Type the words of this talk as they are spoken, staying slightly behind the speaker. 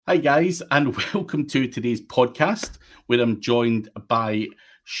Hi, guys, and welcome to today's podcast where I'm joined by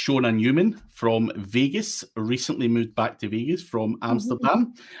Shawna Newman from Vegas, recently moved back to Vegas from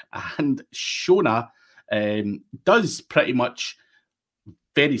Amsterdam. And Shawna does pretty much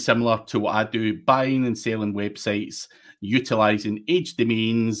very similar to what I do, buying and selling websites, utilizing age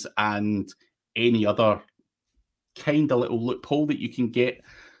domains and any other kind of little loophole that you can get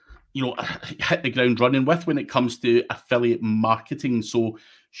hit the ground running with when it comes to affiliate marketing. So,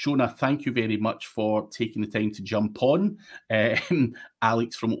 Shawna, thank you very much for taking the time to jump on.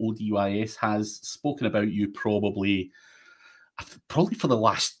 Alex from ODYS has spoken about you probably for the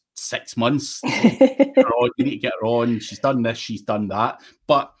last 6 months. You need to get her on. She's done this, she's done that.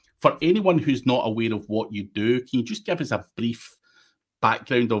 But for anyone who's not aware of what you do, can you just give us a brief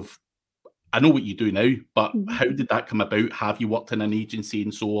background of, I know what you do now, but how did that come about? Have you worked in an agency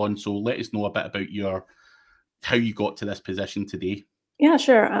and so on? So let us know a bit about how you got to this position today. Yeah,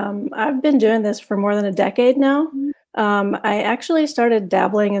 sure. I've been doing this for more than a decade now. I actually started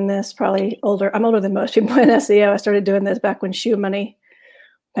dabbling in this I'm older than most people in SEO. I started doing this back when Shoe Money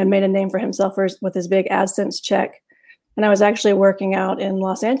had made a name for himself with his big AdSense check. And I was actually working out in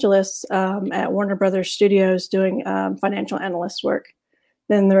Los Angeles at Warner Brothers Studios doing financial analyst work.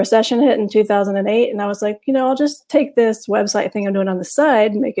 Then the recession hit in 2008, and I was like, I'll just take this website thing I'm doing on the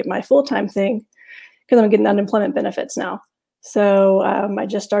side and make it my full-time thing because I'm getting unemployment benefits now. So I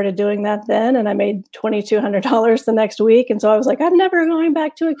just started doing that then, and I made $2,200 the next week. And so I was like, I'm never going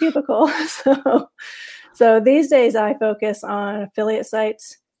back to a cubicle. So these days I focus on affiliate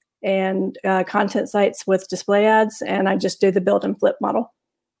sites and content sites with display ads, and I just do the build and flip model.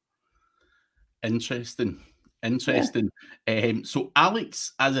 Interesting. So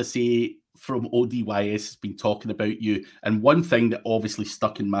Alex, as I say, from ODYS has been talking about you, and one thing that obviously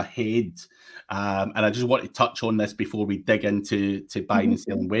stuck in my head, and I just want to touch on this before we dig into buying and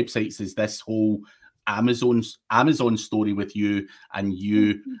selling websites, is this whole Amazon story with you and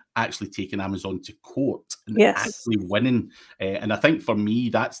you actually taking Amazon to court and actually winning. And I think for me,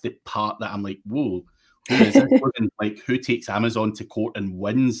 that's the part that I'm like, whoa. Who is it? Like, who takes Amazon to court and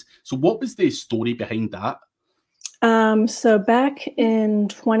wins? So what was the story behind that? So back in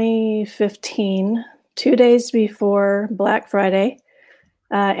 2015, 2 days before Black Friday,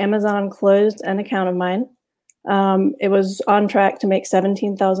 Amazon closed an account of mine. It was on track to make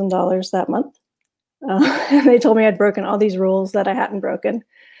 $17,000 that month. They told me I'd broken all these rules that I hadn't broken.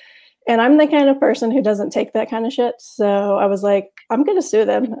 And I'm the kind of person who doesn't take that kind of shit. So I was like, I'm going to sue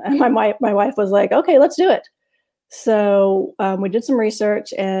them. And my wife was like, okay, let's do it. So we did some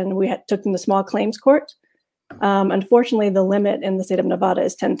research and we took them to small claims court. Unfortunately, the limit in the state of Nevada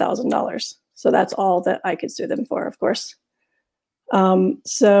is $10,000. So that's all that I could sue them for, of course.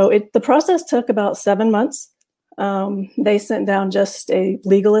 The process took about 7 months. They sent down just a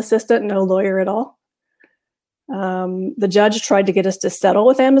legal assistant, no lawyer at all. The judge tried to get us to settle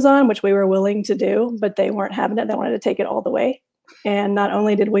with Amazon, which we were willing to do, but they weren't having it. They wanted to take it all the way. And not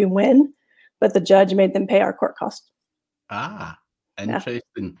only did we win, but the judge made them pay our court costs. Interesting.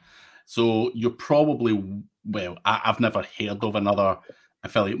 Yeah. So you're probably, I've never heard of another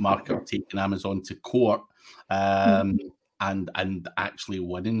affiliate marketer taking Amazon to court and actually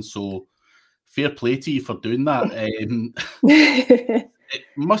winning. So fair play to you for doing that. It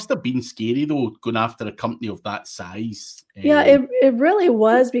must have been scary, though, going after a company of that size. Yeah, it really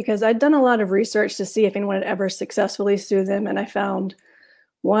was, because I'd done a lot of research to see if anyone had ever successfully sued them. And I found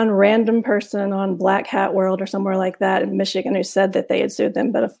one random person on Black Hat World or somewhere like that in Michigan who said that they had sued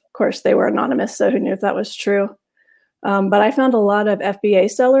them. But of course, they were anonymous, so who knew if that was true? But I found a lot of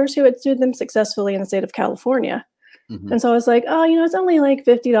FBA sellers who had sued them successfully in the state of California. And so I was like, it's only like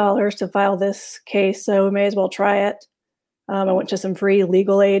 $50 to file this case, so we may as well try it. I went to some free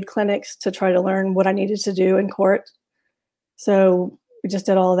legal aid clinics to try to learn what I needed to do in court. So we just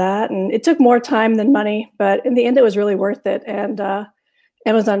did all that, and it took more time than money, but in the end, it was really worth it. And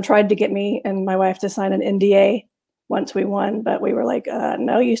Amazon tried to get me and my wife to sign an NDA once we won, but we were like,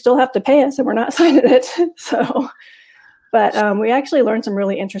 no, you still have to pay us, and we're not signing it. But we actually learned some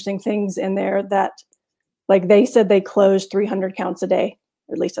really interesting things in there that, like, they said they closed 300 counts a day,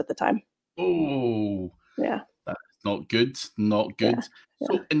 at least at the time. Oh, yeah. That's not good. Yeah.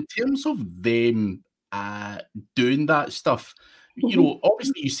 So in terms of them doing that stuff,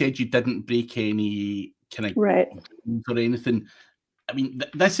 obviously you said you didn't break any kind of rules or anything. I mean,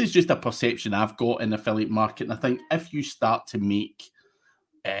 this is just a perception I've got in affiliate marketing. I think if you start to make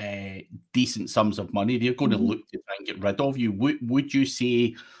decent sums of money, they're going to look to try and get rid of you. Would you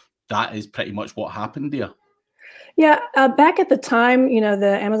say that is pretty much what happened there? Yeah, back at the time,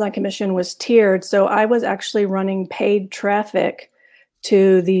 the Amazon commission was tiered. So I was actually running paid traffic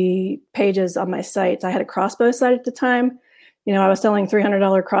to the pages on my sites. I had a crossbow site at the time. I was selling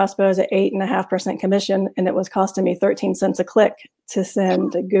 $300 crossbows at 8.5% commission, and it was costing me 13 cents a click to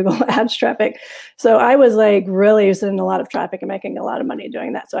send Google ads traffic. So I was like really sending a lot of traffic and making a lot of money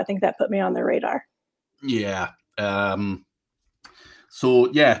doing that. So I think that put me on their radar. Yeah.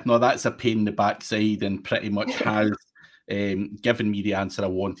 So yeah, no, that's a pain in the backside, and pretty much has given me the answer I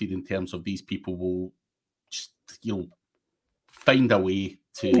wanted in terms of these people will just, find a way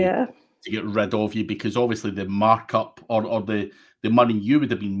to get rid of you, because obviously the markup or the money you would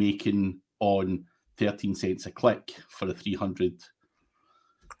have been making on 13 cents a click for a £300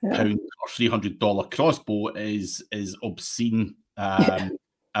 or $300 crossbow is obscene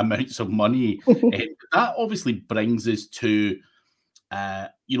amounts of money. That obviously brings us to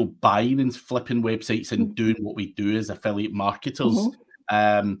buying and flipping websites and doing what we do as affiliate marketers.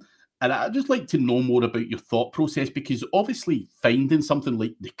 And I'd just like to know more about your thought process, because obviously finding something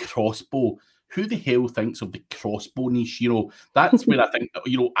like the crossbow, who the hell thinks of the crossbow niche? That's where I think,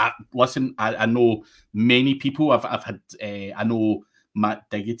 I know many people. I've had, I know Matt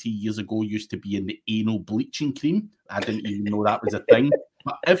Diggity years ago used to be in the anal bleaching cream. I didn't even know that was a thing.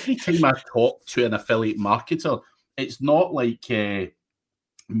 But every time I talk to an affiliate marketer, it's not like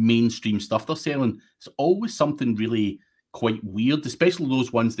mainstream stuff they're selling. It's always something really quite weird, especially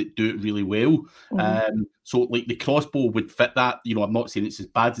those ones that do it really well. So like the crossbow would fit that. I'm not saying it's as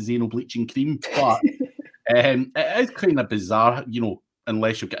bad as anal bleaching cream, but it is kind of bizarre,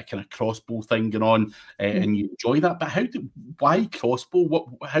 unless you've got a kind of crossbow thing going on and you enjoy that. But why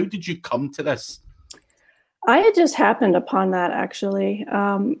crossbow? How did you come to this? I had just happened upon that, actually.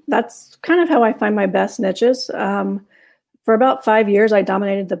 That's kind of how I find my best niches. For about 5 years, I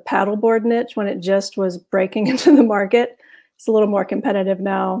dominated the paddleboard niche when it just was breaking into the market. It's a little more competitive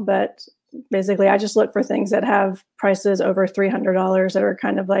now, but basically I just look for things that have prices over $300 that are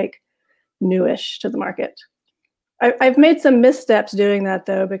kind of like newish to the market. I've made some missteps doing that,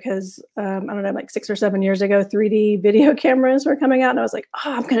 though, because I don't know, like 6 or 7 years ago, 3D video cameras were coming out, and I was like,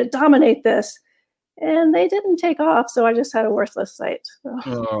 oh, I'm going to dominate this. And they didn't take off, so I just had a worthless site.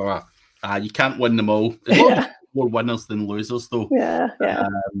 So. You can't win them all. There's more winners than losers, though. Yeah.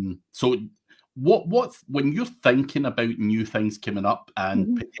 So what when you're thinking about new things coming up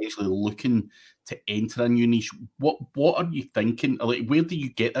and potentially looking to enter a new niche, what are you thinking? Like, where do you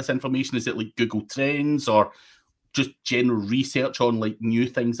get this information? Is it like Google Trends or just general research on like new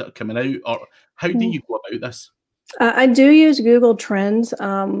things that are coming out, or how do you go about this? I do use Google Trends.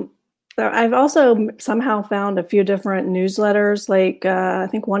 I've also somehow found a few different newsletters. Like I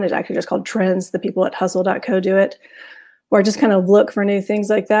think one is actually just called Trends. The people at hustle.co do it, or I just kind of look for new things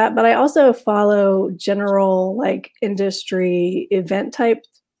like that. But I also follow general like industry event type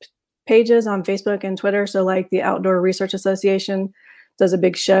pages on Facebook and Twitter. So like the Outdoor Research Association does a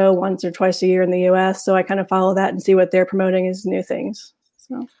big show once or twice a year in the US. So I kind of follow that and see what they're promoting as new things.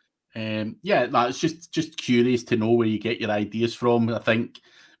 So it's just curious to know where you get your ideas from. I think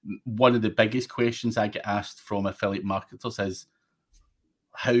one of the biggest questions I get asked from affiliate marketers is,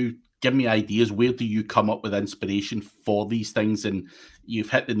 give me ideas. Where do you come up with inspiration for these things? And you've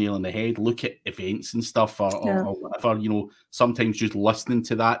hit the nail on the head. Look at events and stuff or whatever, sometimes just listening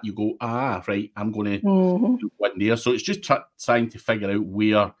to that, you go, right, I'm going to do one there. So it's just trying to figure out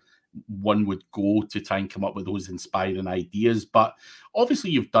where one would go to try and come up with those inspiring ideas. But obviously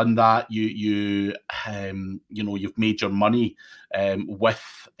you've done that. You've made your money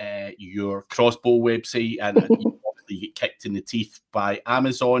with your crossbow website, and you obviously get kicked in the teeth by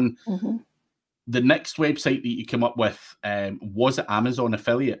Amazon. The next website that you came up with, was it Amazon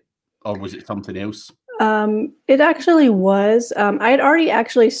affiliate or was it something else? It actually was. I had already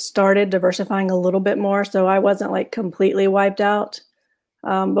actually started diversifying a little bit more, so I wasn't like completely wiped out.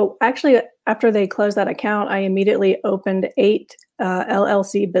 But actually, after they closed that account, I immediately opened 8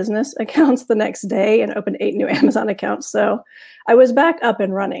 LLC business accounts the next day and opened 8 new Amazon accounts. So I was back up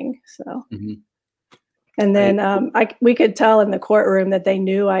and running. So, and then we could tell in the courtroom that they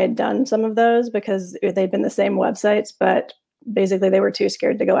knew I had done some of those because they'd been the same websites, but basically they were too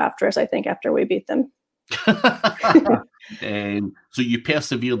scared to go after us, I think, after we beat them. So you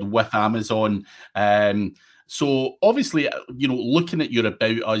persevered with Amazon. So obviously, looking at your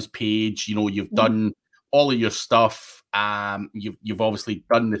About Us page, you've done all of your stuff. You've obviously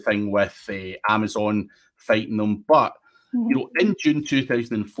done the thing with Amazon fighting them. But, in June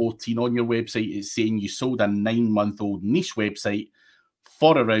 2014 on your website, it's saying you sold a 9-month-old niche website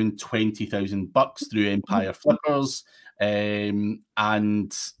for around $20,000 through Empire Flippers. And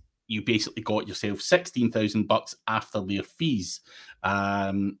you basically got yourself $16,000 after their fees.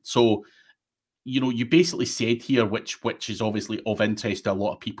 So you basically said here, which is obviously of interest to a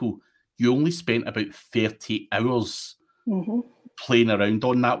lot of people, you only spent about 30 hours playing around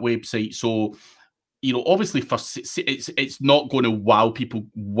on that website. So, obviously it's not going to wow people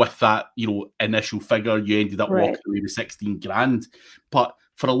with that, initial figure. You ended up walking away with 16 grand. But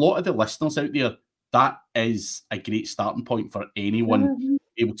for a lot of the listeners out there, that is a great starting point for anyone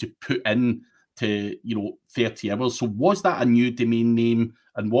able to put in to, 30 hours. So was that a new domain name?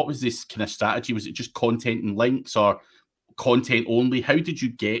 And what was this kind of strategy? Was it just content and links or content only? How did you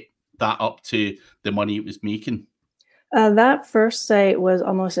get that up to the money it was making? That first site was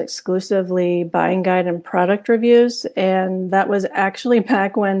almost exclusively buying guide and product reviews. And that was actually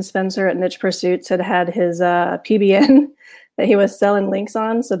back when Spencer at Niche Pursuits had his PBN that he was selling links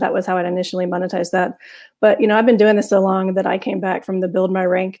on. So that was how I initially monetized that. But, I've been doing this so long that I came back from the Build My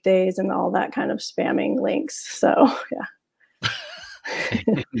Rank days and all that kind of spamming links. So,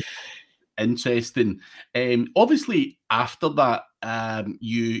 yeah. Interesting. Obviously, after that,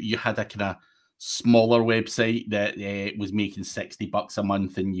 you had a kind of smaller website that was making $60 a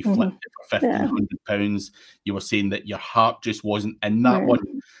month, and you flipped it for £1,500. You were saying that your heart just wasn't in that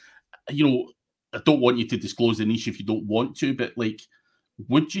one. I don't want you to disclose the niche if you don't want to, but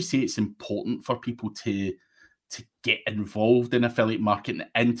would you say it's important for people to get involved in affiliate marketing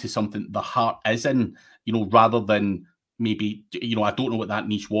into something the heart is in, rather than maybe, I don't know what that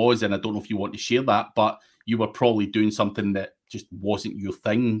niche was, and I don't know if you want to share that, but you were probably doing something that just wasn't your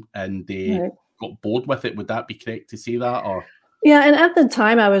thing and got bored with it. Would that be correct to say that? Or yeah, and at the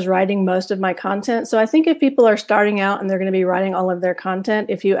time I was writing most of my content. So I think if people are starting out and they're going to be writing all of their content,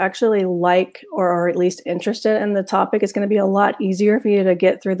 if you actually like or are at least interested in the topic, it's going to be a lot easier for you to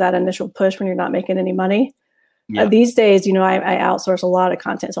get through that initial push when you're not making any money. Yeah. These days, I outsource a lot of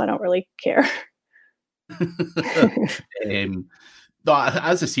content, so I don't really care.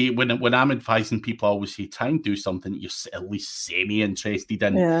 As I say, when I'm advising people, I always say try and do something that you're at least semi-interested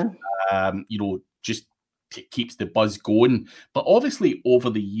in. Yeah. Just keeps the buzz going. But obviously, over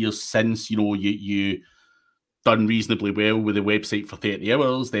the years since, you done reasonably well with the website for 30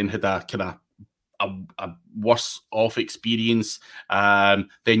 hours, then had a kind of a worse off experience. Then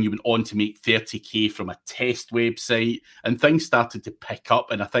you went on to make 30K from a test website, and things started to pick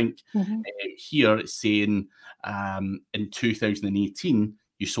up. And I think here it's saying in 2018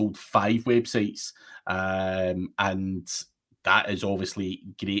 you sold 5 websites, and that is obviously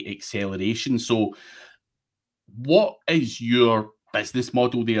great acceleration. So what is your business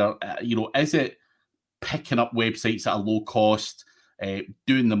model there? Is it picking up websites at a low cost,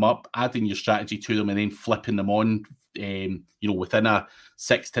 doing them up, adding your strategy to them, and then flipping them on, within a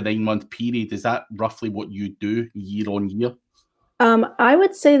 6 to 9 month period? Is that roughly what you do year on year? I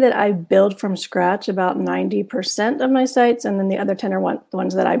would say that I build from scratch about 90% of my sites, and then the other 10 are the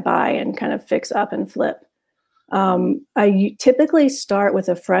ones that I buy and kind of fix up and flip. I typically start with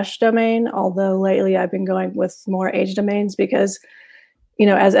a fresh domain, although lately I've been going with more age domains because,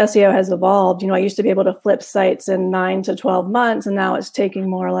 as SEO has evolved, I used to be able to flip sites in 9 to 12 months, and now it's taking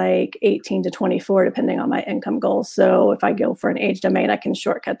more like 18 to 24, depending on my income goals. So if I go for an age domain, I can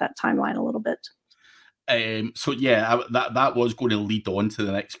shortcut that timeline a little bit. So yeah, that was going to lead on to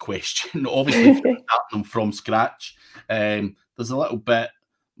the next question. Obviously, starting them from scratch, there's a little bit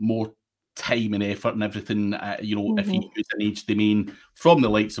more time and effort and everything. If you use an age domain from the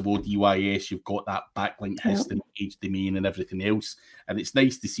likes of ODYS, you've got that backlink history, age domain, and everything else. And it's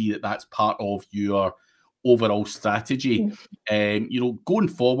nice to see that that's part of your overall strategy. Going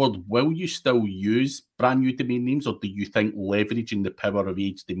forward, will you still use brand new domain names, or do you think leveraging the power of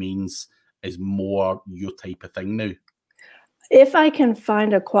age domains is more your type of thing now? If I can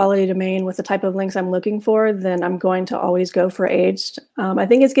find a quality domain with the type of links I'm looking for, then I'm going to always go for aged. I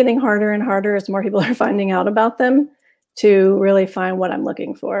think it's getting harder and harder as more people are finding out about them to really find what I'm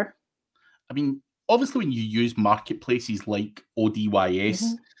looking for. I mean, obviously when you use marketplaces like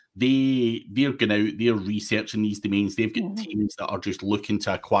ODYS, they're going out, they're researching these domains. They've got teams that are just looking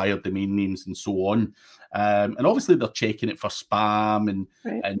to acquire domain names and so on. And obviously they're checking it for spam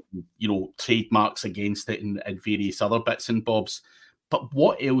and trademarks against it and various other bits and bobs. But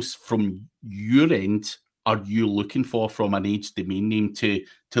what else from your end are you looking for from an age domain name to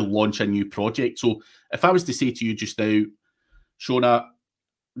launch a new project? So if I was to say to you just now, Shawna,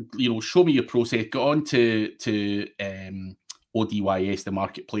 show me your process, go on to ODYS, the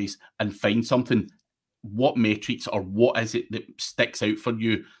marketplace, and find something, what metrics or what is it that sticks out for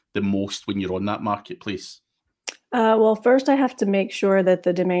you the most when you're on that marketplace? Well, first I have to make sure that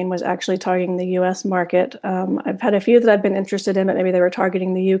the domain was actually targeting the US market. I've had a few that I've been interested in, but maybe they were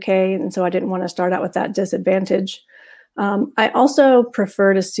targeting the UK, and so I didn't want to start out with that disadvantage. I also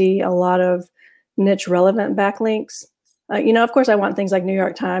prefer to see a lot of niche relevant backlinks. Of course, I want things like New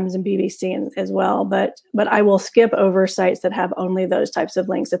York Times and BBC as well, but I will skip over sites that have only those types of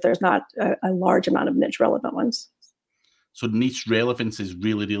links if there's not a large amount of niche relevant ones. So niche relevance is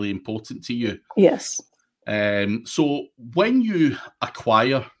really, really important to you. Yes. So when you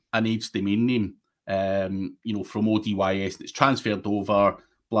acquire an age domain name, from ODYS, and it's transferred over,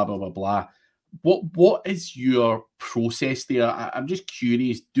 blah, blah, blah, blah, what is your process there? I'm just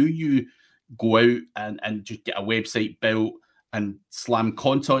curious, do you go out and just get a website built and slam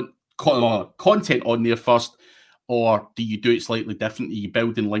content on there first, or do you do it slightly differently? Are you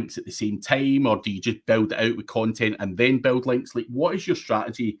building links at the same time, or do you just build it out with content and then build links? Like, what is your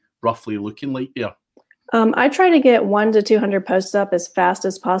strategy roughly looking like there? I try to get 100 to 200 posts up as fast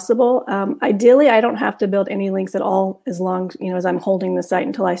as possible. Ideally, I don't have to build any links at all as long as I'm holding the site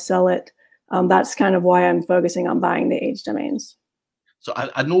until I sell it. That's kind of why I'm focusing on buying the age domains. So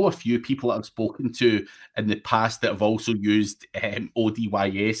I know a few people that I've spoken to in the past that have also used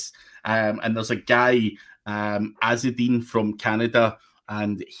ODYS. And there's a guy, Azadine from Canada,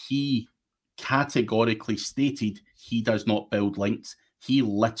 and he categorically stated he does not build links. He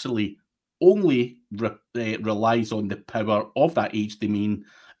literally only relies on the power of that age domain,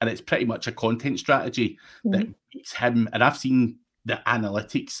 and it's pretty much a content strategy that makes him. And I've seen the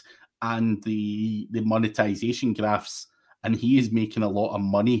analytics and the monetization graphs, and he is making a lot of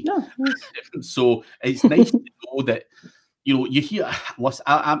money. Oh, nice. So it's nice to know that you hear. Listen,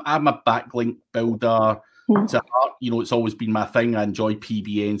 I'm a backlink builder. To heart, it's always been my thing. I enjoy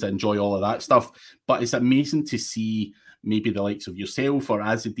PBNs, I enjoy all of that stuff. But it's amazing to see maybe the likes of yourself or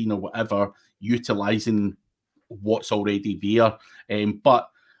Azadine or whatever utilizing what's already there. But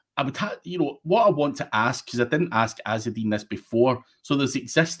I would what I want to ask, because I didn't ask Azadine this before. So there's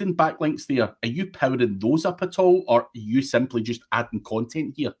existing backlinks there. Are you powering those up at all, or are you simply just adding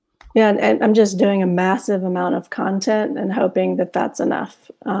content here? Yeah, and I'm just doing a massive amount of content and hoping that that's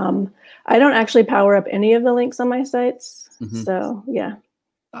enough. I don't actually power up any of the links on my sites. So, yeah.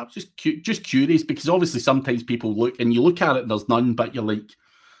 I was just curious, because obviously sometimes people look at it and there's none, but you're like,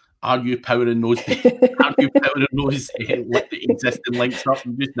 are you powering those? Existing links up?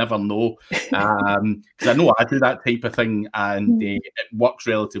 You just never know. Because I know I do that type of thing, and it works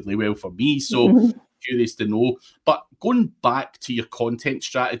relatively well for me. So curious to know. But going back to your content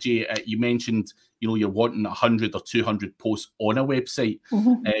strategy, you mentioned you're wanting 100 or 200 posts on a website.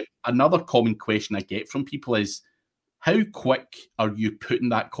 Another common question I get from people is, how quick are you putting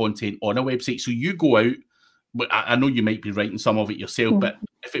that content on a website? So you go out. I know you might be writing some of it yourself, but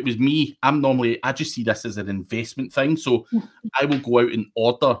if it was me, I just see this as an investment thing. So I will go out and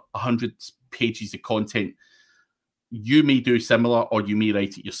order 100 pages of content. You may do similar, or you may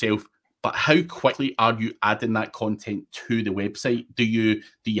write it yourself. But how quickly are you adding that content to the website? Do you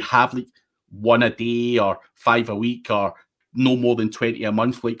have like 1 a day or 5 a week or no more than 20 a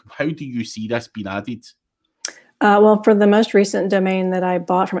month? Like, how do you see this being added? Well, for the most recent domain that I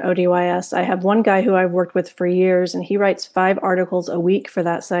bought from ODYS, I have one guy who I've worked with for years, and he writes 5 articles a week for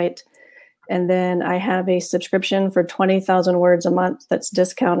that site. And then I have a subscription for 20,000 words a month that's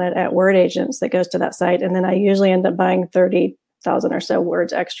discounted at Word Agents that goes to that site. And then I usually end up buying 30,000 or so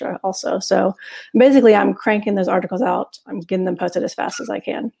words extra also. So basically, I'm cranking those articles out. I'm getting them posted as fast as I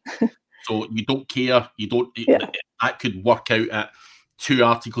can. So you don't care. That could work out at 2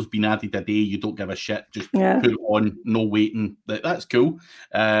 articles being added a day. You don't give a shit. Just put it on, no waiting. That's cool.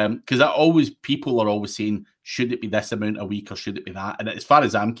 Because people are always saying, should it be this amount a week or should it be that? And as far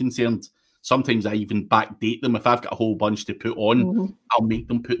as I'm concerned, sometimes I even backdate them. If I've got a whole bunch to put on, I'll make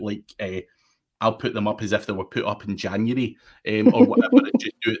them put I'll put them up as if they were put up in January or whatever, and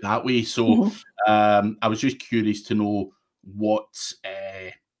just do it that way. So I was just curious to know what's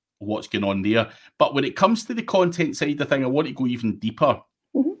going on there. But when it comes to the content side of the thing, I want to go even deeper.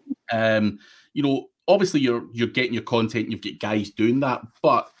 Obviously you're getting your content, you've got guys doing that,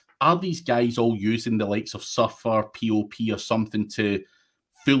 but are these guys all using the likes of Surfer, POP or something to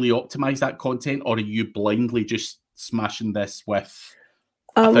fully optimize that content, or are you blindly just smashing this with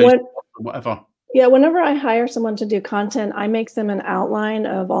whatever? Yeah, whenever I hire someone to do content, I make them an outline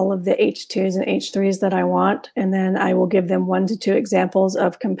of all of the H2s and H3s that I want, and then I will give them 1 to 2 examples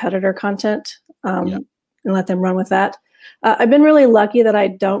of competitor content and let them run with that. I've been really lucky that I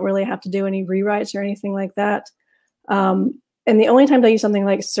don't really have to do any rewrites or anything like that. And the only time I use something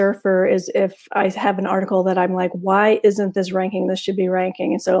like Surfer is if I have an article that I'm like, why isn't this ranking? This should be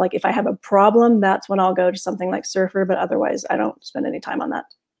ranking. And so like if I have a problem, that's when I'll go to something like Surfer, but otherwise I don't spend any time on that.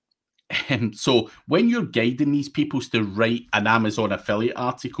 So when you're guiding these people to write an Amazon affiliate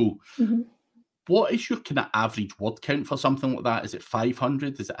article, what is your kind of average word count for something like that? Is it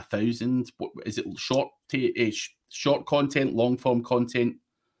 500? Is it 1,000? What is it? Short content, long form content?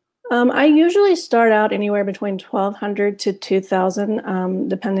 I usually start out anywhere between 1,200 to 2,000,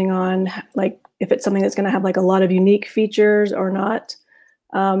 depending on like if it's something that's going to have like a lot of unique features or not.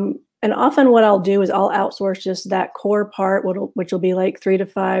 And often what I'll do is I'll outsource just that core part, which will be like 3 to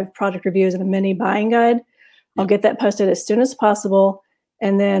 5 product reviews and a mini buying guide. I'll get that posted as soon as possible.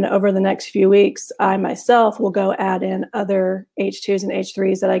 And then over the next few weeks, I myself will go add in other H2s and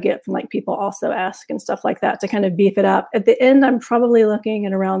H3s that I get from like people also ask and stuff like that to kind of beef it up. At the end, I'm probably looking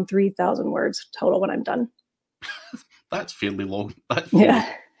at around 3,000 words total when I'm done. That's fairly long. That's fairly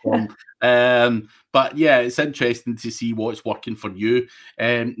long. But yeah, it's interesting to see what's working for you.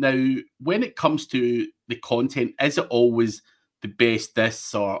 Now, when it comes to the content, is it always the best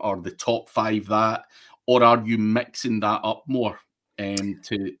this or the top 5 that, or are you mixing that up more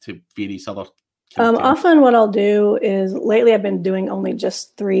to various other content? Often what I'll do is lately I've been doing only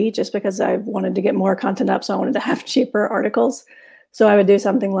just 3 just because I've wanted to get more content up. So I wanted to have cheaper articles. So I would do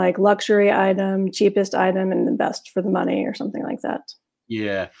something like luxury item, cheapest item, and the best for the money or something like that.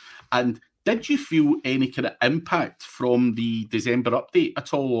 Yeah. And did you feel any kind of impact from the December update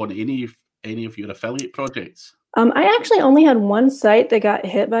at all on any of your affiliate projects? I actually only had one site that got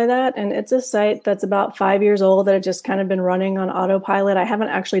hit by that, and it's a site that's about 5 years old that had just kind of been running on autopilot. I haven't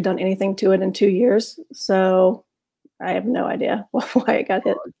actually done anything to it in 2 years, so I have no idea why it got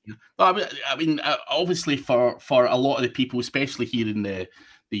hit. I mean, obviously for a lot of the people, especially here in the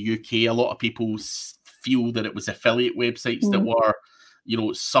UK, a lot of people feel that it was affiliate websites that were,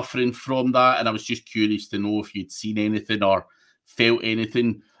 suffering from that. And I was just curious to know if you'd seen anything or felt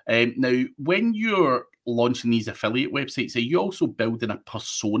anything. Now, when you're launching these affiliate websites, are you also building a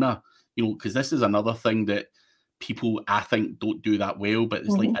persona? Because this is another thing that people, I think, don't do that well, but it's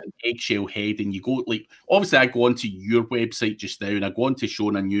like an eggshell head, and you go like, obviously I go onto your website just now and I go onto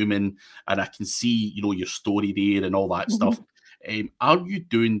Shawna Newman and I can see, your story there and all that stuff. Are you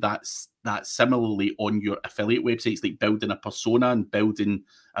doing that similarly on your affiliate websites, like building a persona and building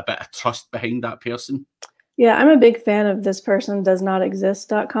a bit of trust behind that person? Yeah, I'm a big fan of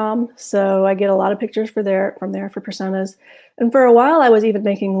thispersondoesnotexist.com. So I get a lot of pictures from there for personas. And for a while, I was even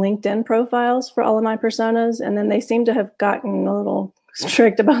making LinkedIn profiles for all of my personas. And then they seem to have gotten a little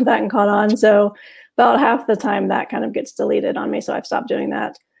strict about that and caught on. So about half the time that kind of gets deleted on me. So I've stopped doing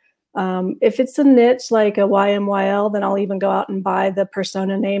that. If it's a niche like a YMYL, then I'll even go out and buy the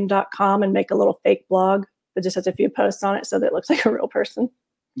personaname.com and make a little fake blog that just has a few posts on it so that it looks like a real person.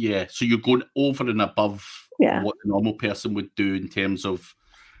 Yeah, so you're going over and above what the normal person would do in terms of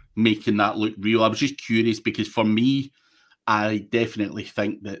making that look real. I was just curious because for me, I definitely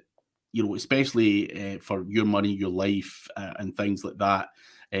think that, especially for your money, your life, and things like that,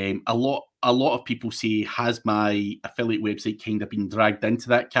 a lot of people say, has my affiliate website kind of been dragged into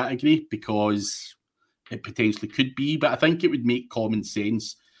that category? Because it potentially could be, but I think it would make common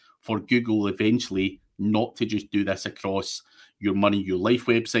sense for Google eventually not to just do this across your money, your life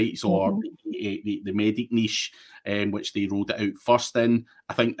websites or the medic niche, which they rolled it out first in.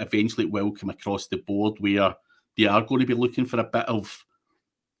 I think eventually it will come across the board where they are going to be looking for a bit of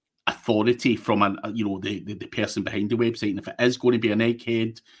authority from the person behind the website. And if it is going to be an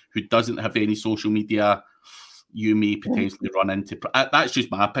egghead who doesn't have any social media, you may potentially run into. That's just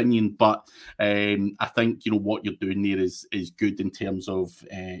my opinion, but I think what you're doing there is good in terms of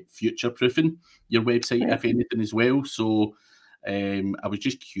future proofing your website, if anything, as well. So I was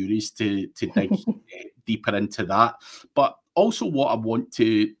just curious to dig deeper into that. But also, what I want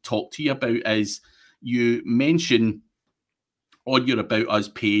to talk to you about is you mention on your About Us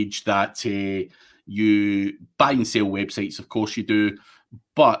page that you buy and sell websites. Of course, you do,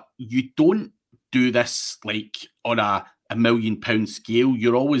 but you don't do this like on a £1 million scale.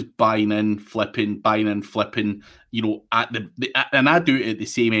 You're always buying in, flipping, at and I do it at the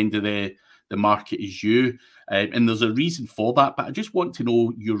same end of the market as you. And there's a reason for that, but I just want to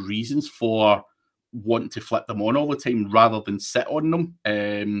know your reasons for wanting to flip them on all the time rather than sit on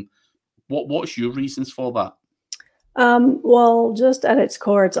them. What's your reasons for that? Well, just at its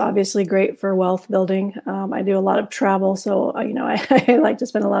core, it's obviously great for wealth building. I do a lot of travel, so I like to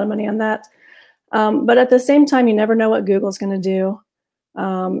spend a lot of money on that. But at the same time, you never know what Google's going to do.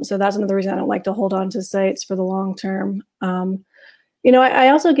 So that's another reason I don't like to hold on to sites for the long term. I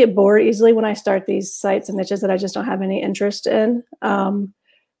also get bored easily when I start these sites and niches that I just don't have any interest in.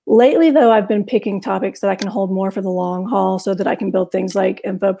 Lately, though, I've been picking topics that I can hold more for the long haul so that I can build things like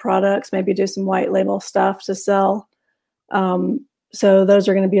info products, maybe do some white label stuff to sell. So those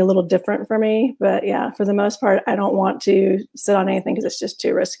are going to be a little different for me. But yeah, for the most part, I don't want to sit on anything because it's just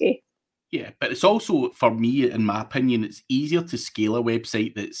too risky. Yeah, but it's also, for me, in my opinion, it's easier to scale a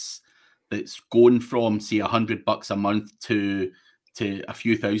website that's going from, say, $100 a month to a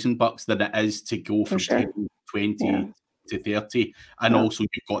few $1,000 than it is to go For from sure. 10, Yeah. 20 to 30. And Yeah. also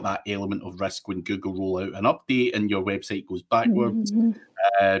you've got that element of risk when Google roll out an update and your website goes backwards.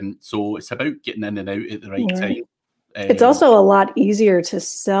 Mhm. So it's about getting in and out at the right Right. time. It's also a lot easier to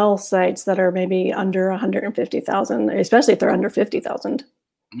sell sites that are maybe under 150,000, especially if they're under 50,000.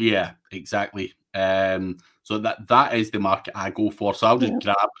 Yeah, exactly. So that is the market I go for. So I'll just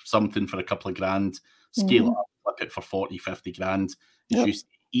Yeah. grab something for a couple of grand, scale it up, flip it for 40, 50 grand. It's Yep. just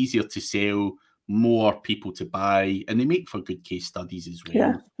easier to sell, more people to buy, and they make for good case studies as well.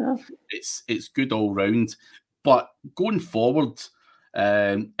 Yeah. Yeah. It's good all round. But going forward,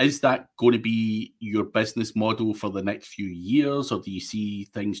 is that going to be your business model for the next few years, or do you see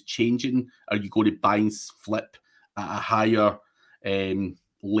things changing? Are you going to buy and flip at a higher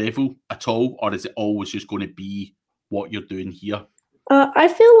level at all, or is it always just going to be what you're doing here? I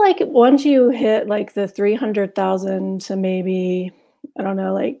feel like once you hit like the 300,000 to maybe, I don't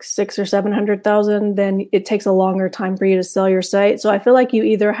know, like six or 700,000, then it takes a longer time for you to sell your site. So I feel like you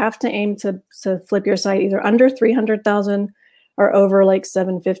either have to aim to flip your site either under 300,000 or over like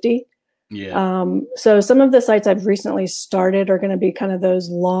 750. Yeah. So some of the sites I've recently started are going to be kind of those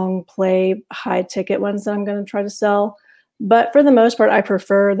long play, high ticket ones that I'm going to try to sell. But for the most part, I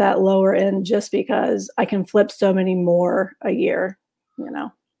prefer that lower end just because I can flip so many more a year, you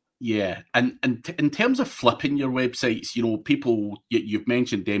know. Yeah, and in terms of flipping your websites, people, you've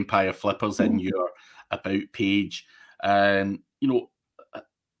mentioned Empire Flippers in Mhm. your about page. Um, you know,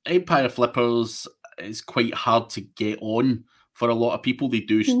 Empire Flippers is quite hard to get on for a lot of people. They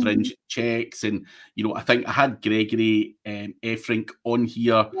do Mhm. stringent checks, and I think I had Gregory Efrink on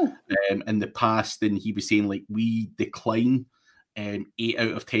here Yeah. in the past, and he was saying like we decline 8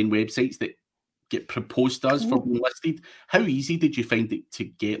 out of 10 websites that get proposed to us for Cool. being listed. How easy did you find it to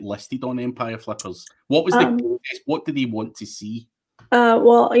get listed on Empire Flippers? What was the Um, process? What did they want to see?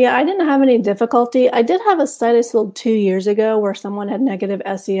 well, yeah, I didn't have any difficulty. I did have a site I sold 2 years ago where someone had negative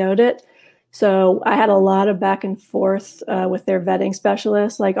SEO'd it. So I had a lot of back and forth with their vetting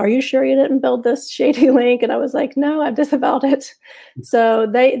specialist. Like, are you sure you didn't build this shady link? And I was like, no, I've disavowed it. So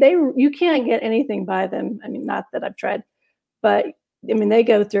you can't get anything by them. I mean, not that I've tried, but I mean, they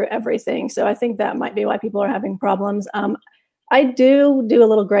go through everything. So I think that might be why people are having problems. I do a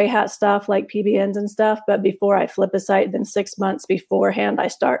little gray hat stuff like PBNs and stuff, but before I flip a site, then 6 months beforehand, I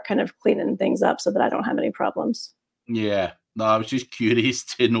start kind of cleaning things up so that I don't have any problems. Yeah, no, I was just curious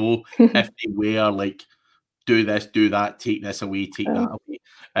to know if they were like, do this, do that, take this away, take that Oh,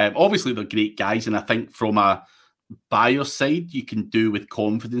 away. Obviously, they're great guys, and I think from a buyer side, you can do with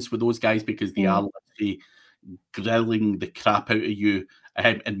confidence with those guys because they are mm. literally grilling the crap out of you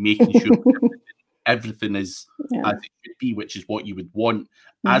and making sure everything is Yeah. as it should be, which is what you would want,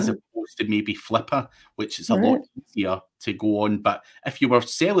 as Mhm. opposed to maybe Flipper, which is a lot Right. easier to go on. But if you were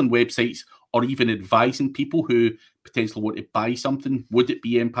selling websites or even advising people who potentially want to buy something, would it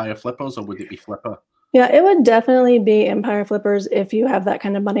be Empire Flippers or would it be Flipper? Yeah, it would definitely be Empire Flippers if you have that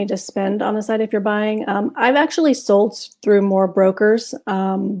kind of money to spend on a site if you're buying. I've actually sold through more brokers,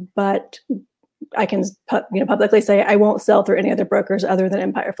 but I can publicly say I won't sell through any other brokers other than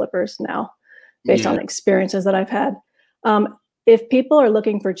Empire Flippers now, based Yeah, on experiences that I've had. If people are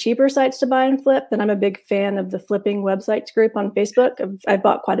looking for cheaper sites to buy and flip, then I'm a big fan of the flipping websites group on Facebook. I've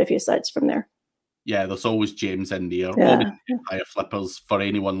bought quite a few sites from there. yeah, there's always gems in there. Obviously, Yeah. Empire Flippers, for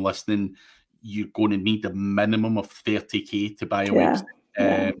anyone listening, you're going to need a minimum of 30K to buy a Yeah. website.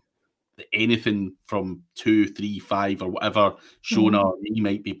 Yeah. Anything from 2, 3, 5, or whatever Shawna Mhm. or me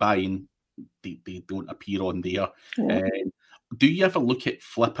might be buying, they don't appear on there. Yeah. Um, do you ever look at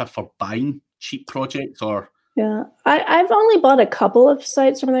Flipper for buying cheap projects or? Yeah, I've only bought a couple of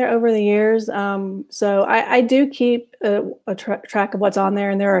sites from there over the years. So I do keep a track of what's on there,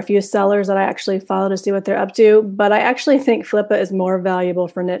 and there are a few sellers that I actually follow to see what they're up to. But I actually think Flippa is more valuable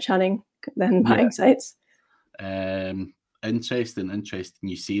for niche hunting than Yeah. buying sites. Interesting.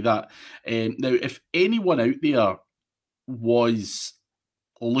 You see that. Now, if anyone out there was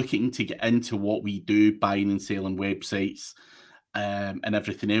looking to get into what we do, buying and selling websites, and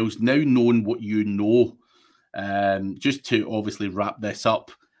everything else, now knowing what you know, just to obviously wrap this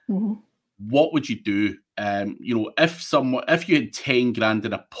up, Mhm. what would you do? If you had 10 grand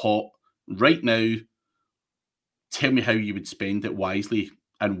in a pot right now, tell me how you would spend it wisely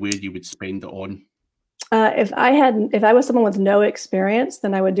and where you would spend it on. If I was someone with no experience,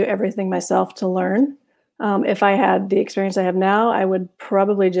 then I would do everything myself to learn. If I had the experience I have now, I would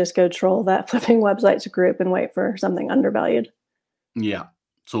probably just go troll that flipping websites group and wait for something undervalued. Yeah.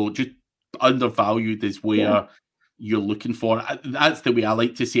 So just undervalued is where you're looking for. That's the way I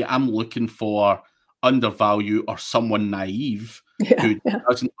like to say it. I'm looking for undervalued or someone naive who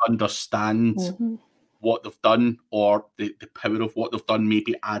doesn't understand what they've done or the power of what they've done,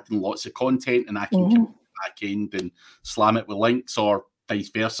 maybe adding lots of content and I can come back end and slam it with links or vice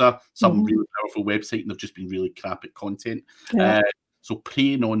versa. Some really powerful website and they've just been really crap at content. So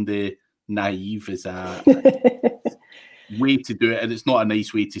preying on the naive is a way to do it, and it's not a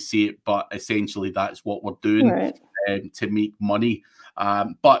nice way to say it, but essentially that's what we're doing to make money.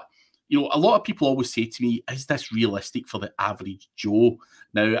 But you know, a lot of people always say to me, is this realistic for the average Joe?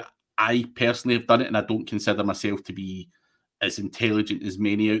 Now, I personally have done it and I don't consider myself to be as intelligent as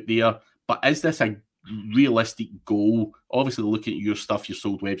many out there, but is this a realistic goal? Obviously, looking at your stuff, you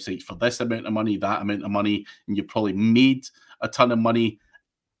sold websites for this amount of money, that amount of money, and you probably made a ton of money.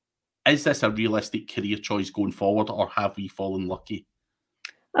 Is this a realistic career choice going forward, or have we fallen lucky?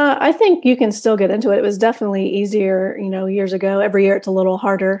 I think you can still get into it. It was definitely easier, you know, years ago. Every year it's a little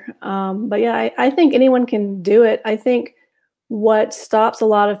harder. But yeah, I think anyone can do it. I think what stops a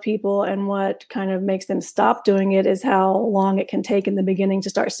lot of people and what kind of makes them stop doing it is how long it can take in the beginning to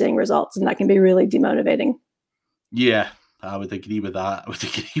start seeing results. And that can be really demotivating. Yeah, I would agree with that.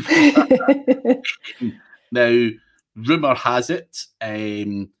 Now, rumor has it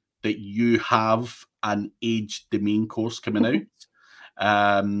that you have an age domain course coming out.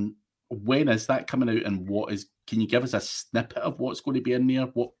 When is that coming out, and can you give us a snippet of what's going to be in there?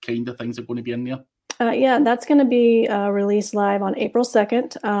 What kind of things are going to be in there? Yeah, that's going to be released live on April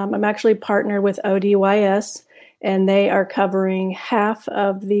 2nd. I'm actually partnered with ODYS, and they are covering half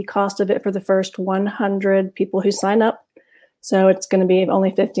of the cost of it for the first 100 people who sign up. So it's going to be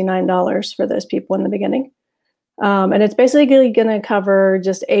only $59 for those people in the beginning. And it's basically going to cover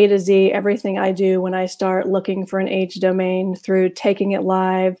just A to Z, everything I do when I start looking for an age domain through taking it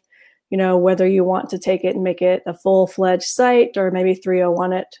live, you know, whether you want to take it and make it a full-fledged site or maybe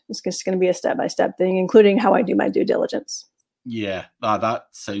 301 it. It's just going to be a step-by-step thing, including how I do my due diligence. Yeah, that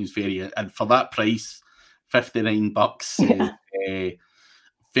sounds and for that price, $59 is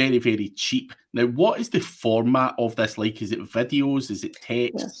very, very cheap. Now, what is the format of this like? Is it videos? Is it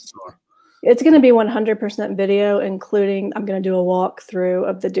text? Yes. It's going to be 100% video, including I'm going to do a walkthrough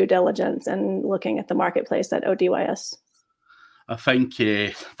of the due diligence and looking at the marketplace at ODYS. I think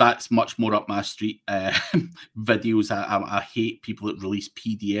that's much more up my street. Videos, I hate people that release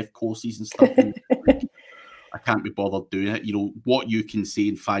PDF courses and stuff. I can't be bothered doing it. You know, what you can say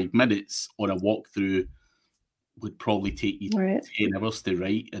in 5 minutes on a walkthrough would probably take you 10 hours to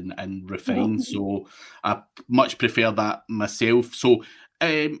write and refine. So I much prefer that myself. So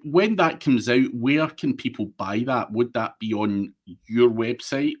when that comes out, where can people buy that? Would that be on your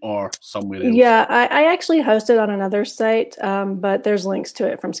website or somewhere else? Yeah, I actually host it on another site, but there's links to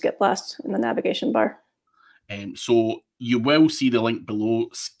it from Skip Blast in the navigation bar. So you will see the link below,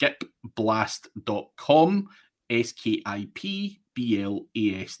 skipblast.com,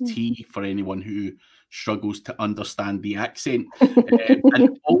 SKIPBLAST, for anyone who struggles to understand the accent.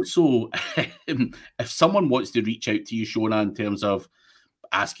 And also, if someone wants to reach out to you, Shawna, in terms of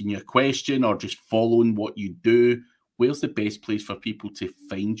asking you a question or just following what you do, where's the best place for people to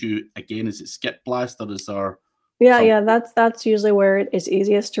find you? Again, is it Skip Blast or is there... Yeah, that's usually where it is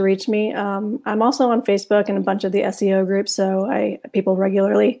easiest to reach me. I'm also on Facebook and a bunch of the SEO groups, so people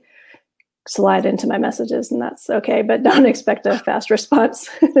regularly slide into my messages, and that's okay, but don't expect a fast response.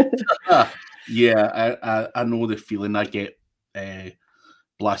 Yeah, I know the feeling. I get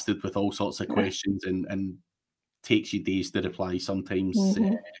blasted with all sorts of questions and takes you days to reply sometimes.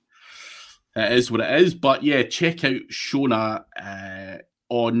 It is what it is, but yeah, check out Shawna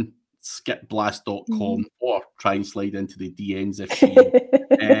on skipblast.com or try and slide into the DMs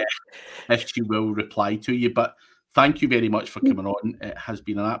if she will reply to you. But thank you very much for coming on. It has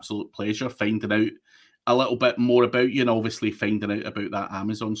been an absolute pleasure finding out a little bit more about you, and obviously finding out about that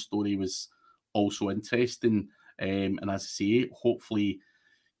Amazon story was also interesting. And as I say, hopefully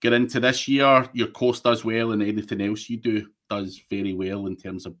get into this year, your course does well and anything else you do does very well in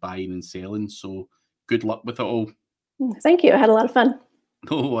terms of buying and selling. So good luck with it all. Thank you. I had a lot of fun.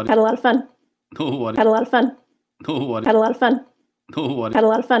 No worries. Had a lot of fun. No worries. Had a lot of fun. No worries. Had a lot of fun. No worries. Had a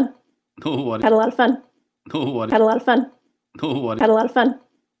lot of fun. No worries. Had a lot of fun. No worries. Had a lot of fun. No worries. Had a lot of fun.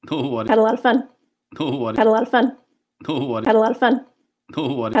 No worries. Had a lot of fun. No worries. Had a lot of fun. No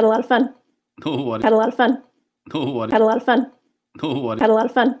worries. Had a lot of fun. No worries. Had a lot of fun. No worries. Had a lot of fun. No worries. Had a lot of fun. No worries. Had a lot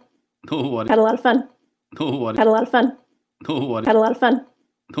of fun. No worries. Had a lot of fun. No worries. Had a lot of fun. No worries. Had a lot of fun.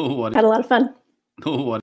 No worries. Had a lot of fun. No worries.